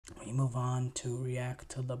we move on to react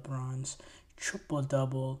to LeBron's triple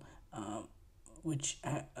double, which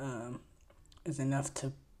is enough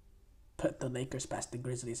to put the Lakers past the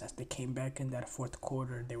Grizzlies as they came back in that fourth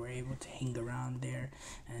quarter. They were able to hang around there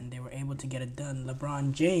and they were able to get it done.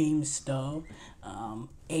 LeBron James, though,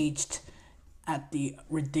 aged at the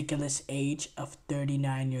ridiculous age of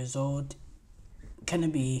 39 years old, gonna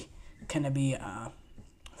be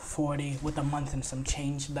 40 with a month and some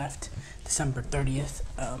change left. December 30th.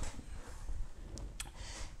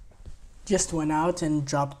 Just went out and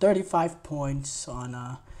dropped 35 points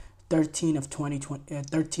on 13 of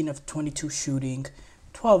 22 shooting,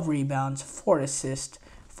 12 rebounds, 4 assists,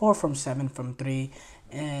 4 from 7 from 3,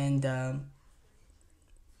 and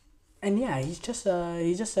yeah, he's just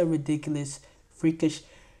a ridiculous, freakish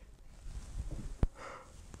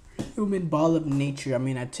human ball of nature. I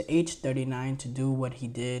mean, at age 39 to do what he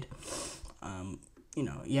did,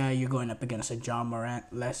 yeah, you're going up against a John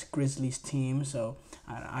Morant-less Grizzlies team, so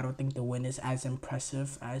I don't think the win is as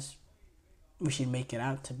impressive as we should make it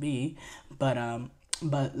out to be. But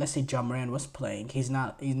let's say John Morant was playing. He's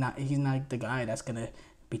not the guy that's gonna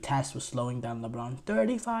be tasked with slowing down LeBron.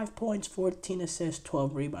 35 points, 14 assists,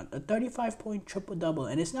 12 rebounds, a 35-point triple double,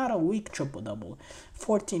 and it's not a weak triple double.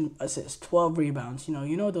 14 assists, 12 rebounds.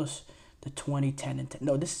 You know those, the 20, 10, and 10.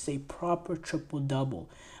 No, this is a proper triple double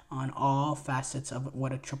on all facets of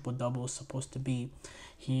what a triple double is supposed to be.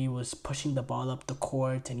 He was pushing the ball up the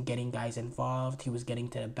court and getting guys involved. He was getting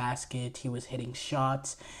to the basket. He was hitting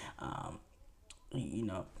shots.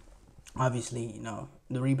 Obviously,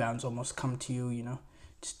 the rebounds almost come to you,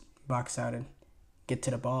 just box out and get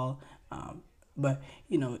to the ball. But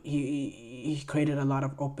he created a lot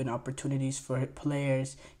of open opportunities for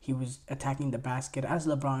players. He was attacking the basket as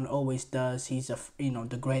LeBron always does. He's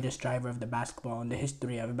the greatest driver of the basketball in the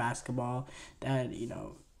history of basketball. That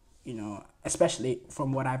especially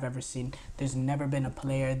from what I've ever seen, there's never been a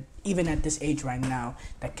player, even at this age right now,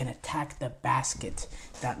 that can attack the basket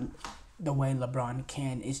that the way LeBron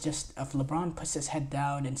can. It's just, if LeBron puts his head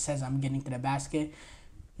down and says, I'm getting to the basket,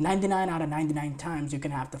 99 out of 99 times you're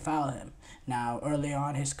going to have to foul him. Now, early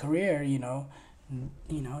on his career,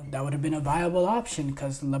 that would have been a viable option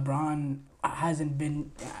because LeBron hasn't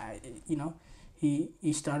been,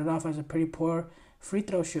 he started off as a pretty poor free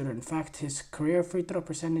throw shooter. In fact, his career free throw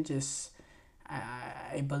percentage is,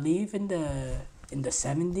 I believe, in the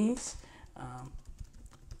 70s.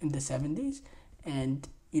 And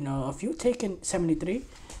if you taken 73,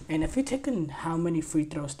 and if you taken how many free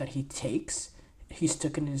throws that he's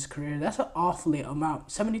taken in his career, that's an awfully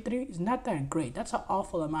amount. 73 is not that great. That's an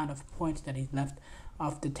awful amount of points that he's left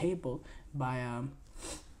off the table by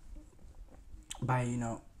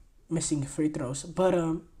missing free throws. But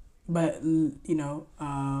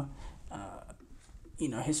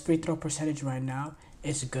his free throw percentage right now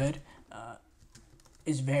is good.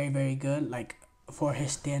 Is very, very good. Like, for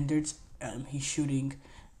his standards, he's shooting.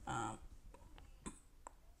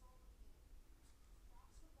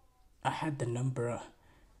 I had the number,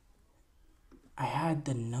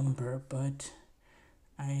 but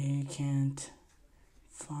I can't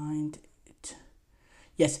find it.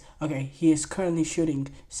 Yes, okay, he is currently shooting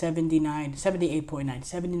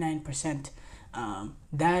 79%.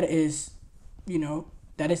 That is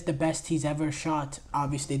the best he's ever shot.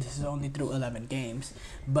 Obviously, this is only through 11 games,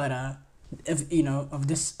 but if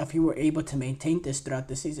he were able to maintain this throughout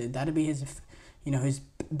the season, that'd be his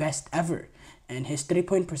best ever. And his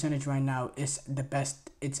 3-point percentage right now is the best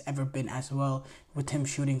it's ever been as well, with him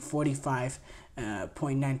shooting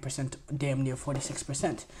 45.9%, damn near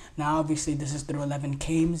 46%. Now, obviously, this is through 11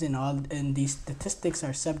 games, and these statistics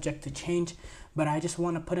are subject to change. But I just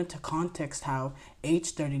want to put into context how,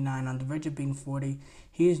 age 39, on the verge of being 40,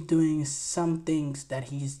 he is doing some things that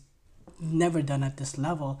he's never done at this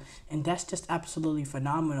level, and that's just absolutely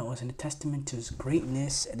phenomenal. It's a testament to his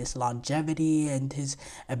greatness and his longevity and his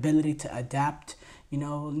ability to adapt.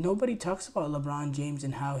 Nobody talks about LeBron James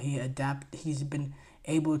and how he's been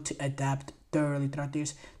able to adapt thoroughly throughout the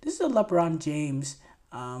years. This is a LeBron James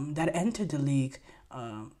that entered the league.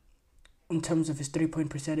 In terms of his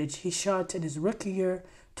 3-point percentage, he shot in his rookie year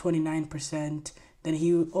 29%. Then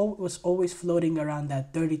he was always floating around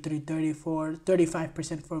that 33, 34,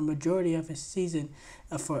 35% for a majority of his season,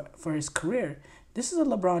 for his career. This is a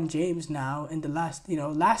LeBron James now. In the last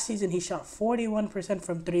season he shot 41%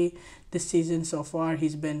 from 3. This season so far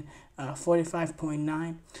he's been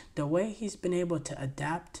 45.9. The way he's been able to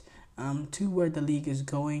adapt to where the league is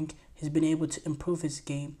going, He's been able to improve his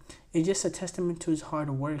game. It's just a testament to his hard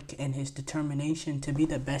work and his determination to be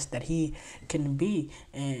the best that he can be.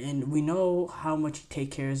 And we know how much he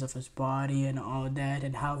takes care of his body and all that,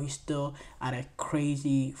 and how he's still at a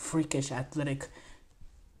crazy, freakish, athletic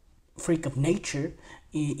freak of nature,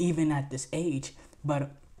 even at this age. But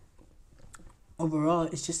overall,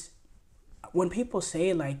 it's just, when people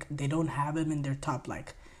say like they don't have him in their top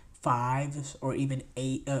like fives or even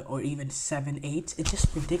eight or even 7, 8, it's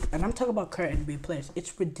just ridiculous. And I'm talking about current NBA players.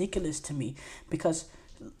 It's ridiculous to me, because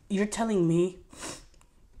you're telling me,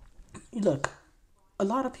 look, a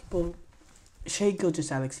lot of people, Shai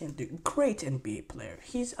Gilgeous-Alexander, great NBA player.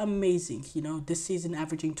 He's amazing. This season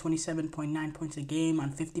averaging 27.9 points a game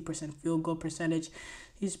on 50% field goal percentage.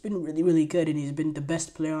 He's been really, really good, and he's been the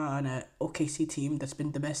best player on a OKC team that's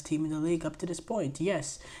been the best team in the league up to this point.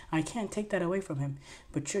 Yes, I can't take that away from him.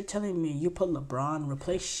 But you're telling me you put LeBron,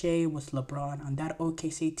 replace Shai with LeBron on that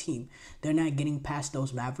OKC team. They're not getting past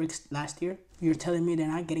those Mavericks last year? You're telling me they're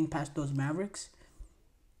not getting past those Mavericks?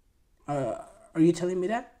 Are you telling me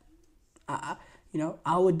that?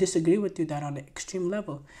 I would disagree with you that on an extreme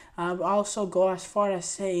level. I would also go as far as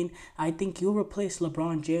saying I think you replace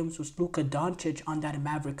LeBron James with Luka Doncic on that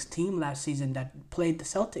Mavericks team last season that played the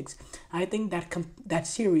Celtics. I think that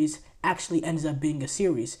series actually ends up being a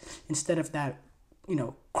series instead of that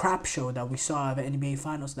crap show that we saw of the NBA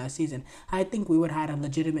Finals last season. I think we would have had a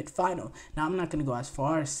legitimate final. Now, I'm not going to go as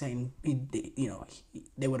far as saying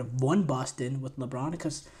they would have won Boston with LeBron,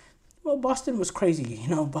 because Boston was crazy.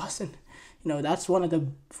 Boston. That's one of the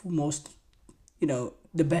most,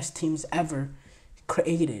 the best teams ever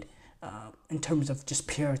created in terms of just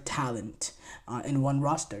pure talent in one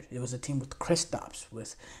roster. It was a team with Kristaps,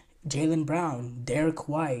 with Jaylen Brown, Derek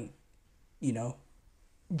White,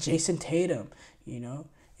 Jason Tatum,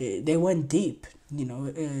 they went deep,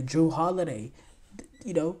 Drew Holiday,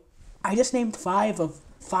 I just named five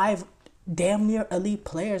damn near elite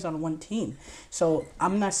players on one team. So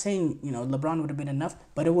I'm not saying LeBron would have been enough,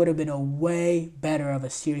 but it would have been a way better of a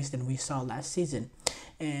series than we saw last season.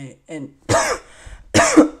 And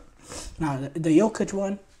now the Jokic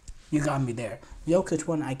one, you got me there. Jokic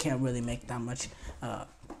one, I can't really make that much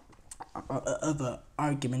of a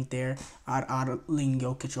argument there. I'd lean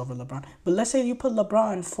Jokic over LeBron. But let's say you put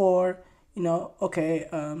LeBron for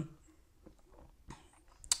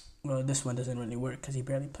well, this one doesn't really work because he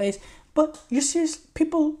barely plays. But you're serious?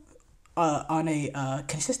 People on a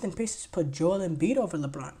consistent basis put Joel Embiid over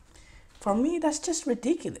LeBron. For me, that's just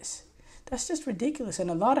ridiculous. That's just ridiculous.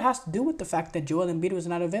 And a lot has to do with the fact that Joel Embiid was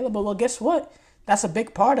not available. Well, guess what? That's a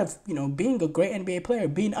big part of, being a great NBA player.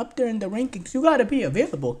 Being up there in the rankings, you got to be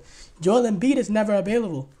available. Joel Embiid is never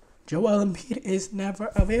available.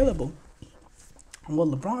 And what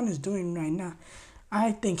LeBron is doing right now,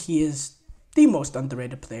 I think he is the most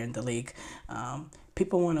underrated player in the league.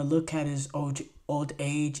 People want to look at his old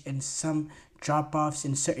age and some drop-offs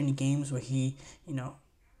in certain games where he had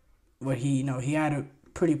a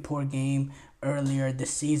pretty poor game earlier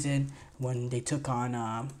this season when they took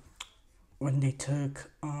on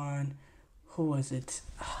who was it?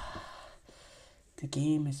 The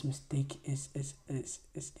game is mistake is the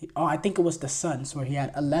I think it was the Suns, where he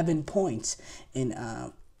had 11 points in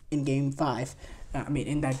game 5.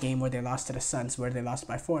 In that game where they lost to the Suns, where they lost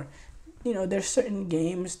by 4. There's certain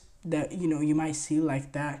games that, you might see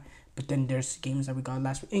like that, but then there's games that we got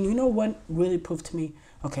last week. And you know what really proved to me,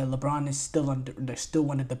 okay, LeBron is they're still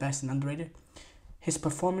one of the best and underrated? His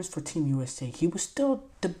performance for Team USA. He was still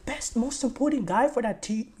the best, most important guy for that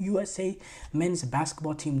Team USA men's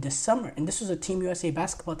basketball team this summer. And this was a Team USA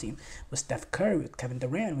basketball team with Steph Curry, with Kevin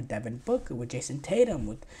Durant, with Devin Booker, with Jason Tatum,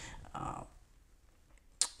 with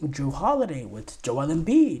Drew Holiday, with Joel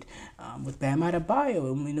Embiid, with Bam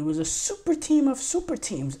Adebayo. It was a super team of super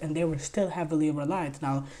teams, and they were still heavily reliant.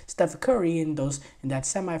 Now, Steph Curry in that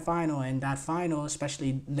semifinal and that final,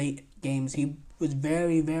 especially late games, he was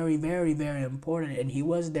very, very, very, very important, and he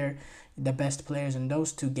was the best players in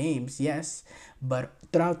those 2 games, yes. But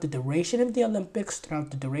throughout the duration of the Olympics, throughout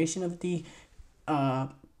the duration of the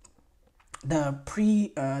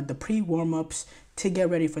pre warm-ups to get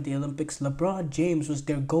ready for the Olympics, LeBron James was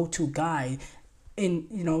their go-to guy in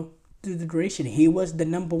the duration. He was the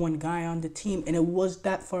number 1 guy on the team, and it was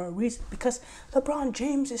that for a reason, because LeBron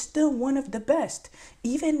James is still one of the best.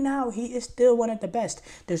 Even now, he is still one of the best.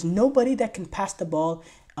 There's nobody that can pass the ball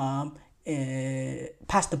the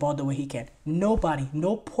way he can. Nobody,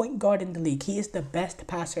 no point guard in the league. He is the best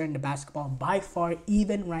passer in the basketball by far,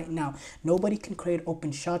 even right now. Nobody can create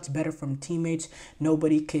open shots better from teammates.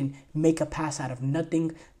 Nobody can make a pass out of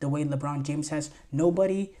nothing the way LeBron James has.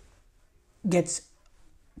 Nobody gets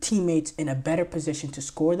teammates in a better position to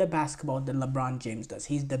score the basketball than LeBron James does.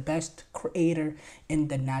 He's the best creator in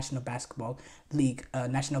the National Basketball League,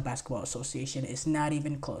 National Basketball Association. It's not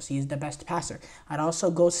even close. He's the best passer. I'd also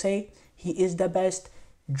go say he is the best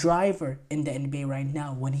driver in the NBA right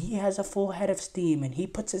now. When he has a full head of steam and he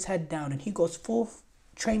puts his head down and he goes full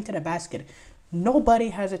train to the basket, nobody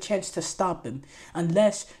has a chance to stop him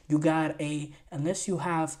unless you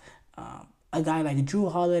have a guy like Drew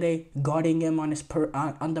Holiday guarding him on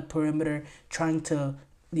on the perimeter, trying to,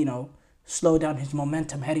 slow down his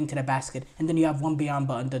momentum heading to the basket, and then you have one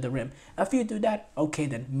Biyombo under the rim. If you do that, okay,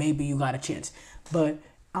 then maybe you got a chance. But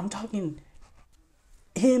I'm talking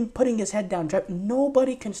him putting his head down,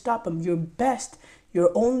 nobody can stop him.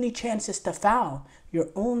 Your only chance is to foul. Your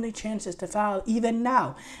only chance is to foul even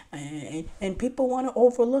now. And people want to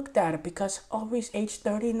overlook that because, he's age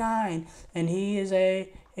 39 and he's a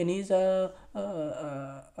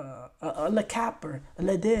la capper,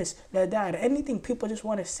 la this, la that. Anything, people just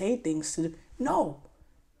want to say things to. No,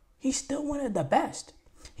 he's still one of the best.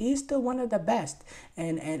 He's still one of the best.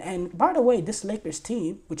 And by the way, this Lakers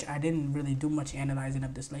team, which I didn't really do much analyzing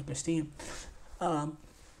of this Lakers team,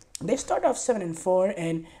 they started off 7-4,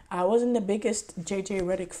 and I wasn't the biggest JJ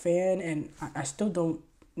Redick fan, and I still don't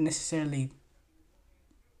necessarily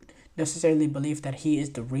believe that he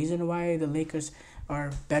is the reason why the Lakers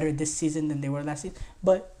are better this season than they were last season.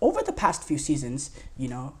 But over the past few seasons,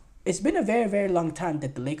 it's been a very, very long time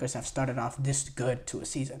that the Lakers have started off this good to a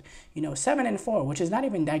season. 7-4, which is not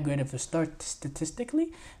even that great of a start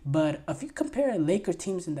statistically. But if you compare Laker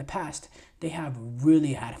teams in the past, they have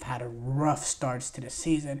really had a rough starts to the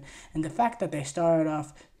season. And the fact that they started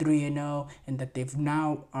off 3-0 and that they've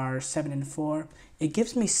now are 7-4, it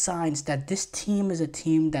gives me signs that this team is a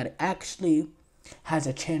team that actually has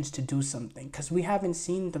a chance to do something, because we haven't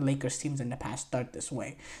seen the Lakers teams in the past start this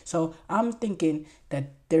way. So I'm thinking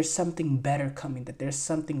that there's something better coming, that there's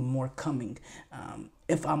something more coming.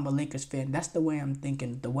 If I'm a Lakers fan, that's the way I'm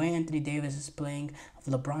thinking. The way Anthony Davis is playing, if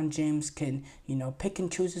LeBron James can, pick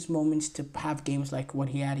and choose his moments to have games like what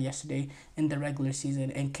he had yesterday in the regular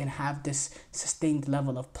season and can have this sustained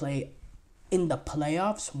level of play in the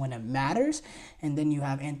playoffs when it matters, and then you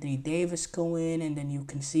have Anthony Davis go in, and then you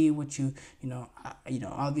can see what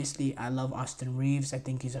obviously I love Austin Reeves. I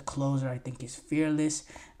think he's a closer. I think he's fearless.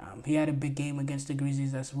 He had a big game against the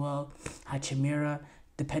Grizzlies as well. Hachimura,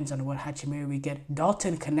 depends on what Hachimura we get.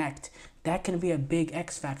 Dalton Connect, that can be a big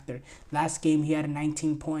X factor. Last game he had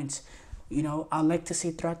 19 points. I like to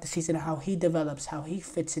see throughout the season how he develops, how he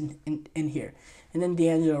fits in here. And then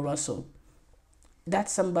D'Angelo Russell,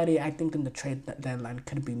 that's somebody I think in the trade deadline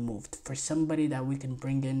could be moved for somebody that we can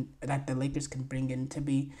bring in, that the Lakers can bring in to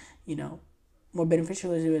be, more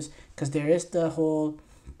beneficial as it is, because there is the whole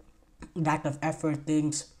lack of effort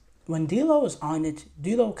things. When D'Lo is on it,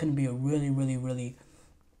 D'Lo can be a really, really, really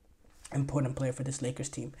important player for this Lakers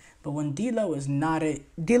team. But when D'Lo is not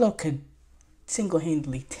D'Lo could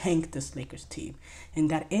single-handedly tank this Lakers team,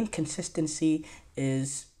 and that inconsistency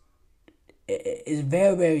is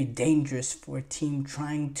very, very dangerous for a team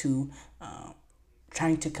trying to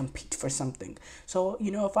compete for something. So,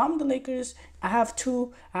 if I'm the Lakers, I have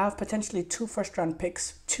potentially two first-round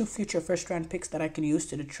picks, two future first-round picks that I can use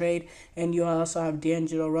to the trade, and you also have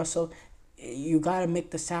D'Angelo Russell. You got to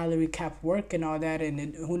make the salary cap work and all that,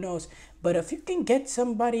 and who knows. But if you can get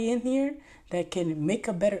somebody in here that can make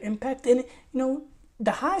a better impact, and,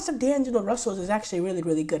 the highs of D'Angelo Russell is actually really,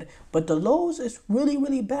 really good, but the lows is really,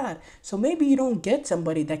 really bad. So maybe you don't get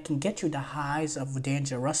somebody that can get you the highs of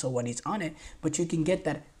D'Angelo Russell when he's on it, but you can get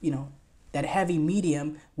that, that heavy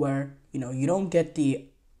medium where, you don't get the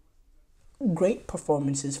great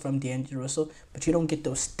performances from D'Angelo Russell, but you don't get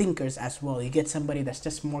those stinkers as well. You get somebody that's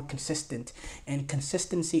just more consistent, and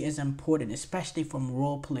consistency is important, especially from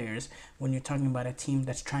role players when you're talking about a team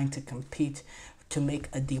that's trying to compete to make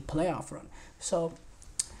a deep playoff run. So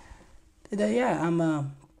I'm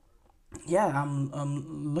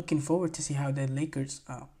looking forward to see how the Lakers